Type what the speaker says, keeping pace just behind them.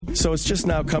So it's just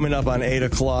now coming up on 8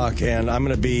 o'clock, and I'm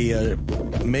going to be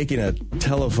making a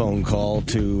telephone call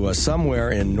to somewhere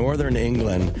in northern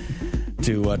England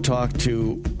to talk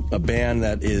to a band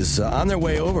that is on their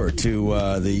way over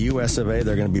to the US of A.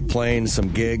 They're going to be playing some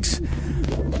gigs.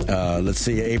 Let's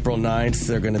see, April 9th,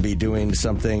 they're going to be doing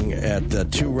something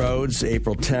at Two Roads.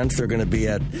 April 10th, they're going to be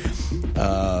at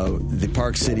the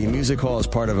Park City Music Hall as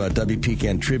part of a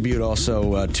WPCAN tribute.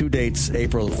 Also, two dates,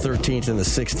 April 13th and the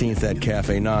 16th at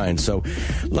Cafe 9. So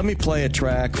let me play a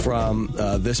track from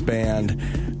this band.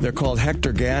 They're called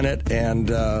Hector Gannett,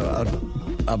 and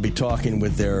I'll be talking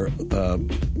with their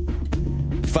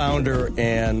founder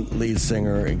and lead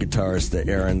singer and guitarist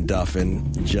Aaron Duff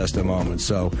in just a moment.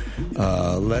 So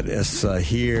let's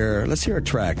hear a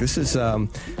track. This is I'm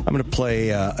going to play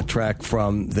a track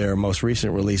from their most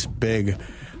recent release, Big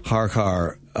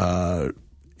Harkar.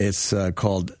 It's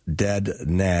called Dead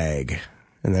Nag,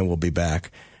 and then we'll be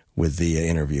back with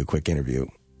the quick interview.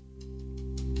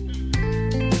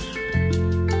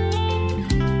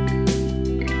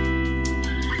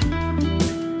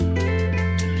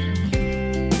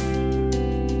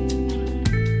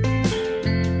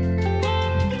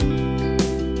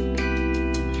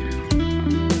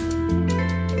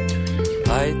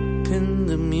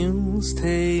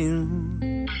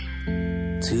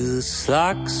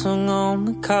 Locks hung on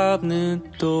the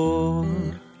cabinet door,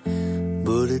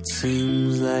 but it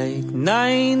seems like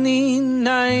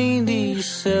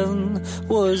 1997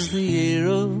 was the year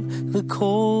of the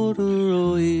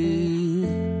corduroy.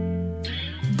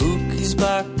 Bookies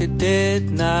back at Dead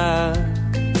Nag,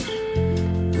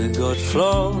 they got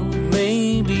flawed,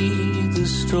 maybe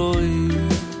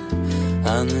destroyed,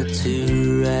 and the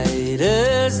two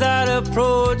riders that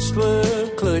approached were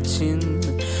clutching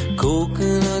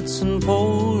coconuts and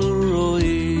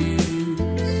Polaroids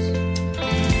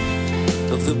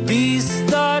of the beast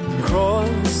that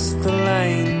crossed the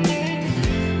line.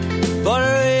 But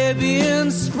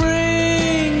Arabian springtime,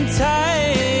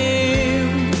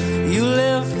 you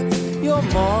left your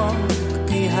mark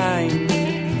behind.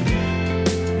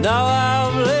 Now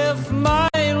I've left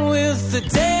mine with the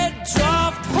dead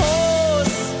draft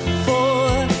horse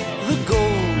for the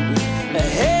gold, a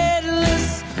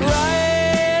headless rider.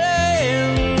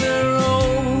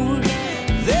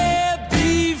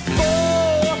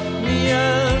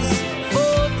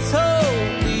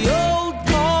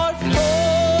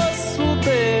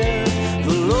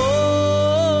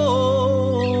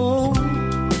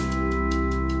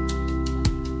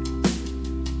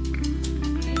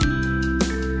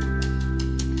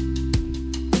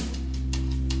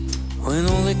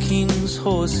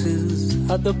 Horses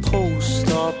at the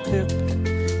post are pipped.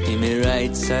 He may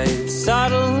right side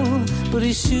saddle, but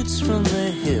he shoots from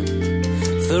the hip.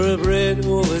 Thoroughbred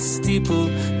over steeple,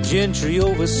 gentry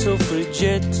over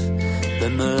suffragette.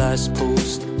 Then the last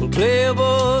post will play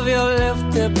above your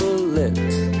left epaulette.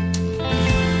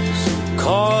 So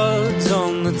cards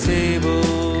on the table,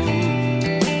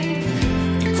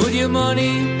 you put your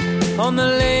money on the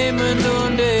lame and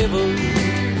unable.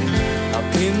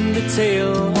 Pin the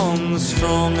tail on the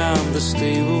strong and the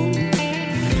stable,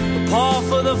 a paw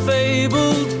for the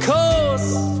fabled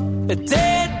course, a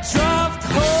dead draft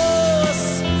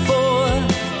horse for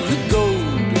the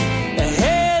gold, a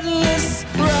headless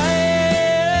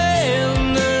rider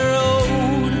in the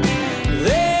road.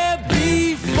 There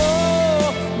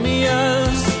before me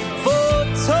as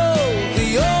foretold, the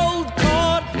old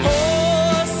cart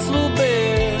horse will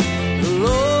bear the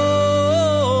load.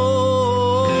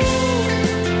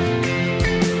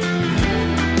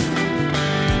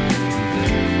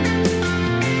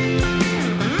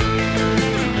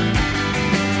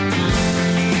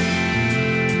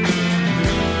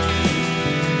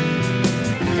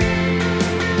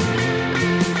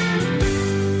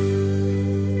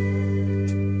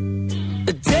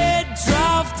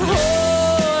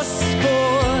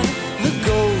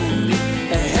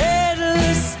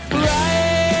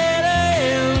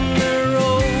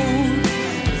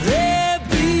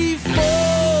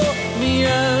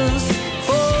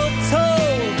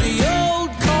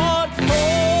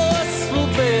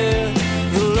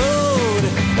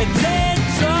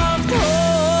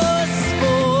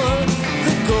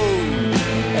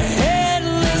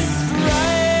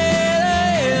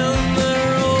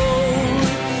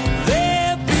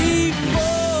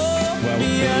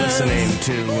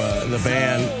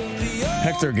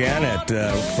 Hector Gannett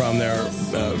from their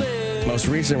most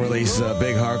recent release,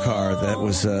 Big Harkar. That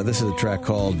was this is a track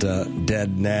called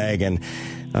Dead Nag, and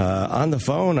on the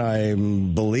phone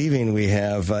I'm believing we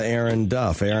have Aaron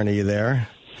Duff. Aaron, are you there?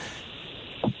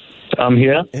 I'm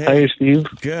here. Hey, Hi, Steve.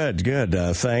 Good.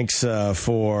 Thanks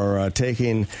for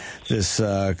taking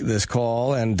this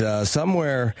call. And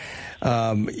somewhere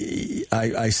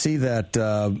I see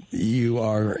that you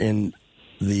are in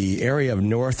the area of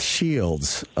North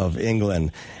Shields of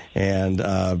England. And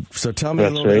so tell me a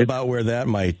little bit about where that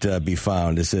might be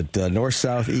found. Is it north,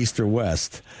 south, east, or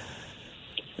west?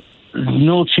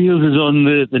 North Shields is on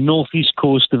the northeast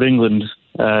coast of England,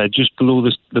 just below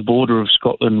the border of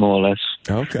Scotland, more or less.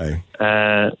 Okay.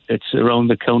 It's around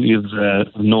the county of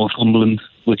Northumberland,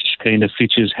 which kind of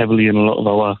features heavily in a lot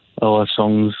of our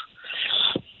songs.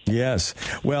 Yes.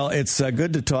 Well, it's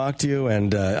good to talk to you,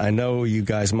 and I know you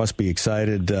guys must be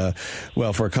excited,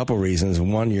 for a couple reasons.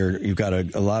 One, you've got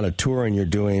a lot of touring you're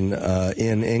doing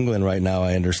in England right now,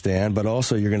 I understand, but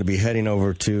also you're going to be heading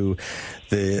over to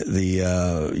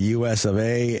the US of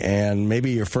A, and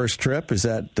maybe your first trip. Is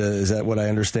that what I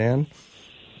understand?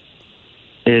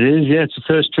 It is, yeah. It's the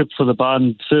first trip for the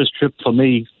band, first trip for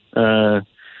me. So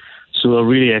we're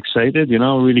really excited,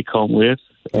 really can't wait.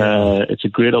 It's a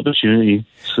great opportunity,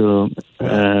 so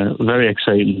very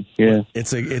exciting. Yeah,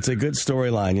 it's a good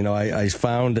storyline. I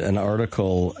found an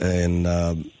article in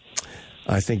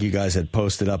I think you guys had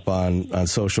posted up on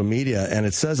social media, and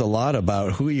it says a lot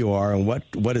about who you are and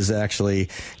what is actually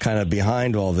kind of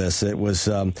behind all this. It was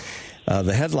the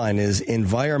headline is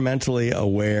 "Environmentally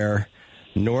Aware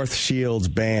North Shields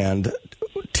Band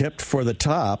Tipped for the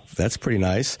Top." That's pretty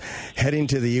nice. Heading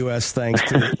to the U.S. thanks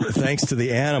to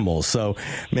the Animals. So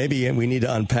maybe we need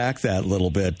to unpack that a little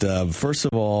bit. First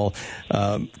of all,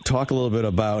 talk a little bit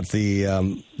about the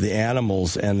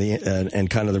Animals and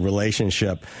kind of the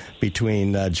relationship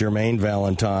between Jermaine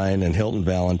Valentine and Hilton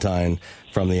Valentine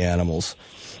from the Animals.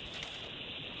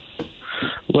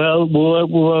 Well,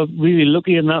 we're really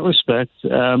lucky in that respect.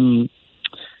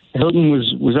 Hilton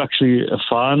was actually a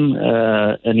fan,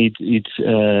 and he'd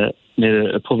made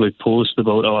a public post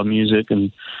about our music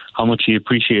and how much he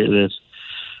appreciated it.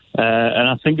 And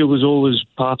I think it was always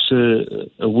perhaps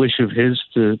a wish of his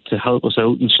to help us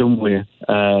out in some way.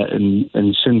 And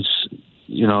since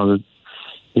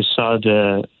his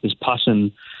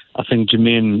passing, I think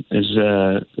Jermaine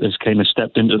has kind of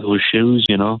stepped into those shoes.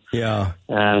 Yeah.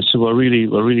 So we're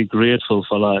really grateful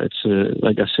for that. It's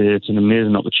like I say, it's an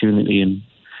amazing opportunity, and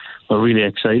we're really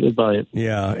excited by it.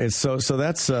 Yeah, it's so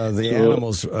that's the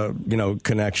Animals,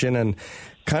 connection, and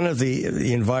kind of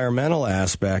the environmental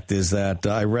aspect is that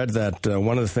I read that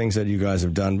one of the things that you guys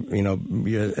have done,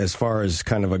 as far as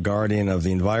kind of a guardian of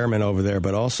the environment over there,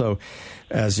 but also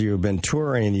as you've been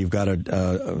touring, you've got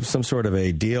some sort of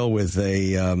a deal with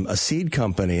a seed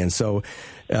company, and so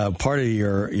part of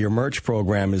your merch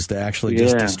program is to actually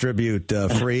just distribute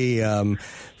free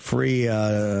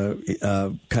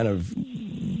kind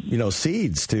of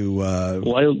seeds to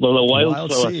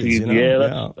wildflower seeds.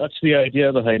 That's the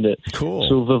idea behind it. Cool.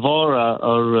 So Vivora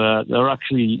are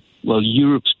actually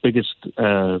Europe's biggest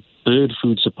bird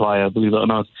food supplier, believe it or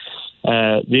not.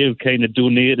 They've kind of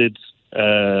donated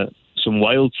some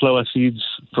wildflower seeds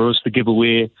for us to give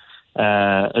away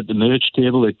at the merch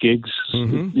table at gigs.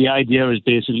 Mm-hmm. The idea is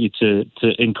basically to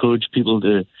encourage people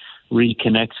to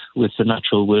reconnect with the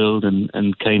natural world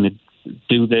and kind of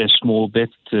do their small bit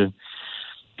to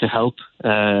help,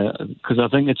 because I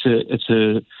think it's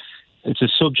a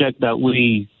subject that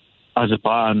we as a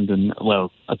band, and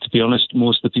to be honest,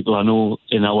 most of the people I know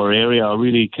in our area are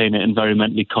really kind of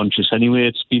environmentally conscious anyway.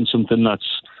 It's been something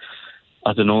that's,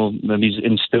 I don't know, maybe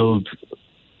instilled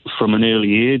from an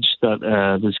early age that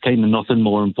there's kind of nothing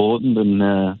more important than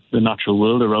the natural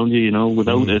world around you.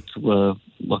 Without it, we're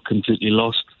completely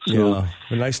lost. So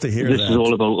nice to hear. This is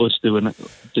all about us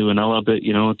doing our bit,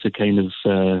 to kind of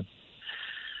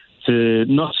to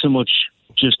not so much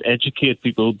just educate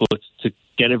people, but to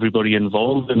get everybody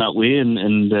involved in that way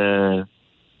and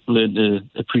learn to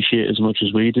appreciate as much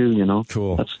as we do.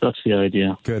 Cool. That's the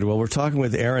idea. Good. Well, we're talking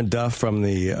with Aaron Duff from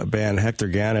the band Hector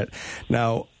Gannett.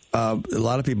 Now, a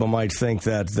lot of people might think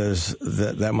that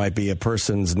that might be a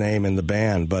person's name in the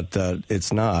band, but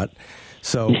it's not.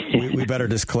 So we better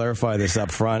just clarify this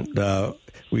up front.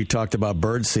 We talked about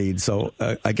birdseed. So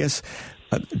I guess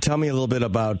tell me a little bit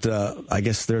about, I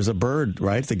guess there's a bird,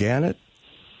 right? The gannet?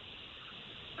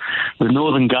 The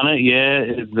northern gannet,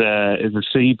 is a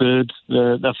seabird.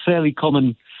 They're fairly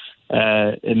common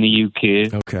in the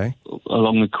UK. Okay.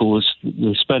 Along the coast.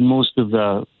 They spend most of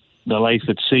their life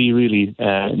at sea, really,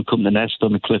 and come to nest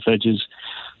on the cliff edges.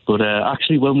 But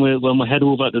actually, when we head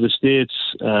over to the States,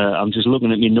 I'm just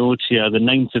looking at my notes here. The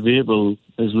 9th of April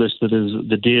is listed as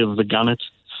the day of the gannet.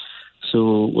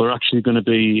 So we're actually going to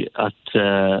be at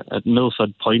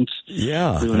Milford Point,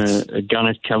 doing a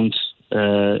gannet count,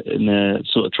 and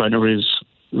sort of trying to raise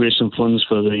raise some funds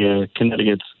for the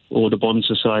Connecticut Audubon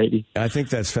Society. I think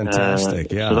that's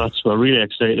fantastic. So we're really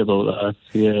excited about that.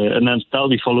 Yeah, and then that'll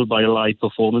be followed by a live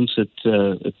performance at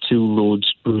Two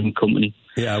Roads Brewing Company.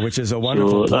 Yeah, which is a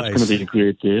wonderful place. That's going to be a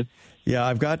great day.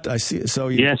 Yeah, I see. So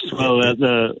yes, well,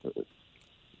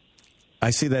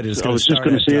 I see that it's I going was to just start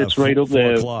going to say at it's right up 4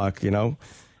 there. o'clock. You know,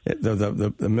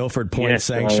 the Milford Point Yes,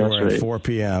 Sanctuary that's at 4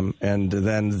 p.m. and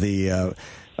then the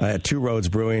at Two Roads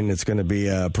Brewing, it's going to be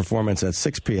a performance at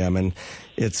 6 p.m. and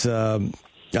it's.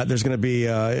 There's going to be.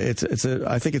 I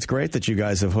think it's great that you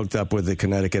guys have hooked up with the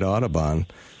Connecticut Audubon.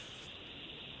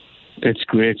 It's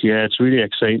great, yeah. It's really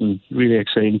exciting, really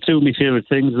exciting. Two of my favourite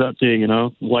things that day, you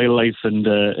know, wildlife and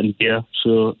beer.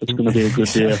 So it's going to be a good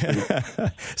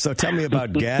day. So tell me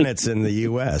about gannets in the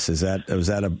U.S. Is that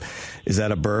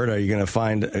a bird? Are you going to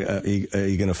find? Are you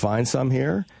going to find some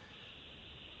here?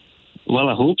 Well,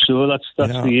 I hope so. That's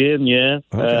the aim. Yeah.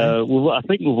 Okay. I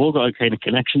think we've all got a kind of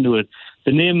connection to it.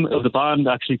 The name of the band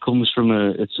actually comes from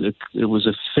it was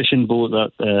a fishing boat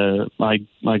that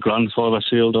my grandfather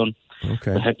sailed on.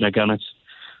 Okay. The Heckler Gannet.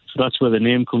 So that's where the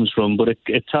name comes from. But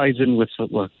it ties in with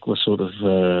sort of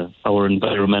our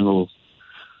environmental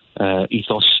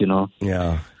ethos, you know.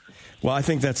 Yeah. Well, I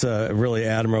think that's a really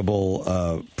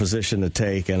admirable position to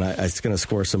take, and it's going to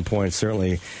score some points,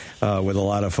 certainly, with a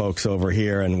lot of folks over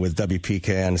here and with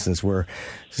WPKN, since we're,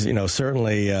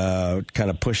 certainly kind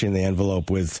of pushing the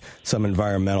envelope with some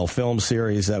environmental film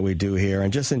series that we do here.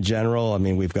 And just in general, I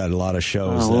mean, we've got a lot of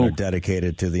shows that are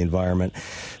dedicated to the environment.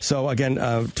 So, again,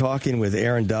 talking with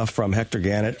Aaron Duff from Hector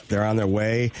Gannett. They're on their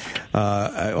way.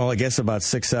 I guess about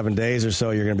 6-7 days or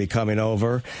so you're going to be coming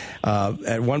over.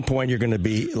 At one point, you're going to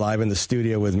be live in the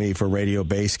studio with me for Radio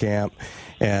Base Camp,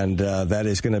 and that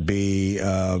is going to be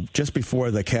just before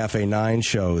the Cafe 9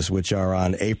 shows, which are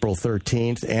on April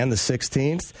 13th and the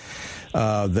 16th.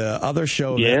 The other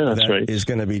show that is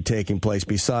going to be taking place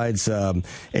besides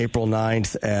April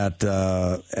 9th at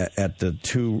the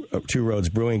Two Roads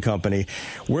Brewing Company,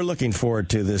 we're looking forward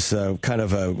to this kind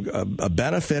of a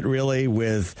benefit, really,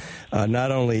 with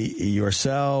not only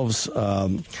yourselves,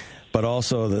 but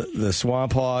also the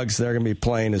Swamp Hogs. They're going to be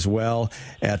playing as well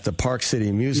at the Park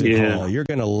City Music Hall. You're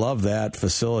going to love that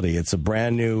facility. It's a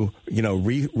brand new,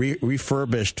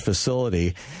 refurbished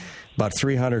facility. About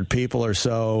 300 people or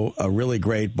so, a really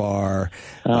great bar.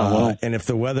 And if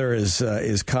the weather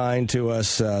is kind to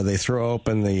us, they throw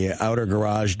open the outer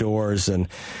garage doors and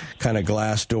kind of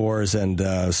glass doors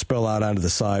and spill out onto the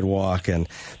sidewalk. And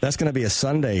that's going to be a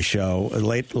Sunday show, a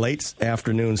late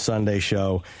afternoon Sunday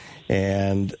show.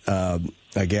 And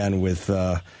again, with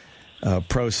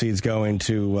proceeds going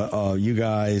to you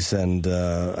guys, and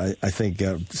I think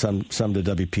some to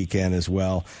WPKN as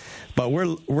well. But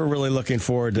we're really looking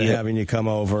forward to having you come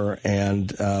over and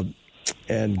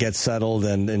get settled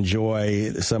and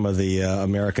enjoy some of the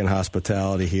American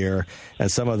hospitality here and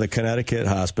some of the Connecticut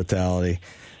hospitality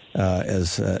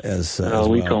as well.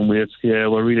 We can't wait. Yeah,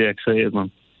 we're really excited, man.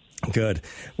 Good.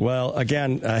 Well,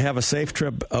 again, have a safe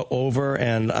trip over,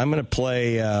 and I'm going to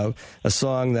play a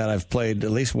song that I've played at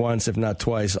least once, if not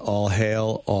twice, All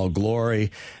Hail, All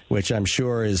Glory, which I'm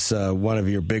sure is one of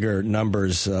your bigger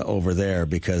numbers over there,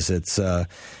 because it's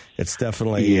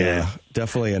definitely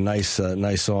a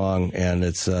nice song, and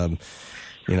it's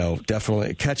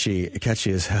definitely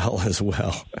catchy as hell as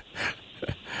well.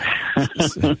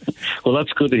 Well,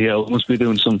 that's good to hear. We must be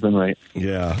doing something right.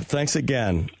 Yeah. Thanks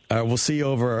again. We'll see you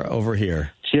over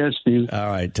here. Cheers, Steve. All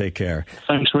right. Take care.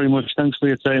 Thanks very much. Thanks for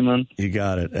your time, man. You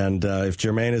got it. And if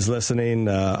Jermaine is listening,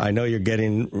 I know you're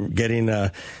getting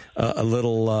a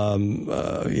little,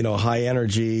 high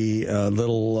energy, I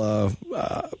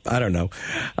don't know.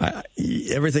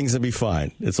 Everything's going to be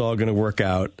fine. It's all going to work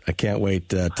out. I can't wait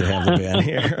to have the band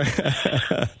here.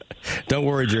 Don't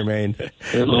worry, Jermaine.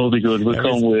 It'll all be good. We'll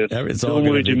come with. Don't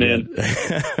worry, Jermaine.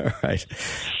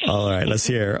 All right. Let's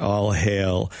hear All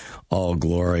Hail, All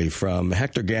Glory from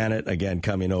Hector Gannett, again,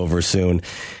 coming over soon.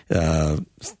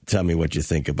 Tell me what you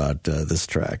think about this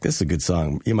track. This is a good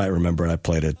song. You might remember I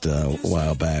played it a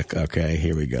while back. Okay,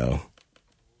 here we go.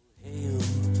 Hail,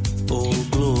 all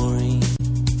glory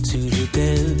to the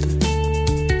dead.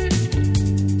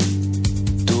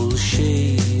 Dulce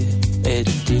et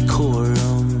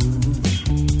decorum.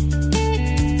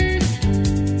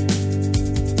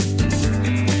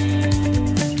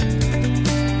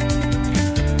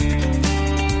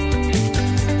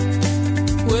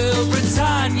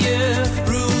 Britannia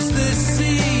rules the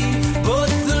sea, but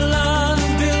the land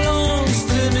belongs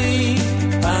to me.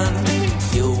 And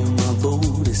you're my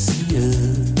Boadicea.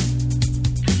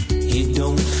 You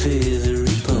don't fear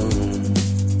the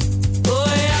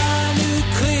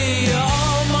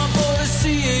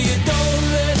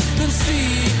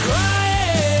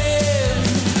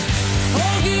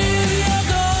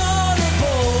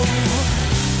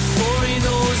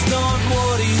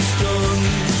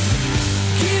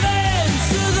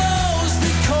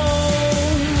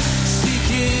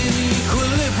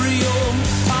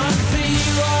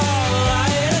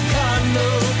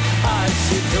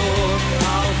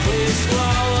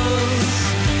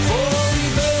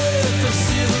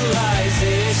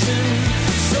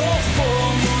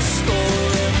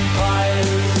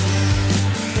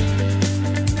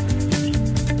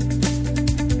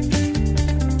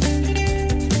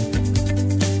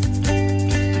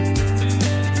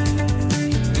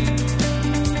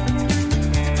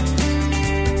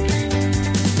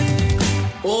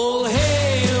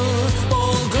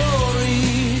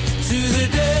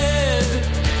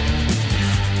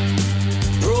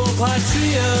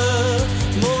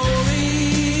Patria,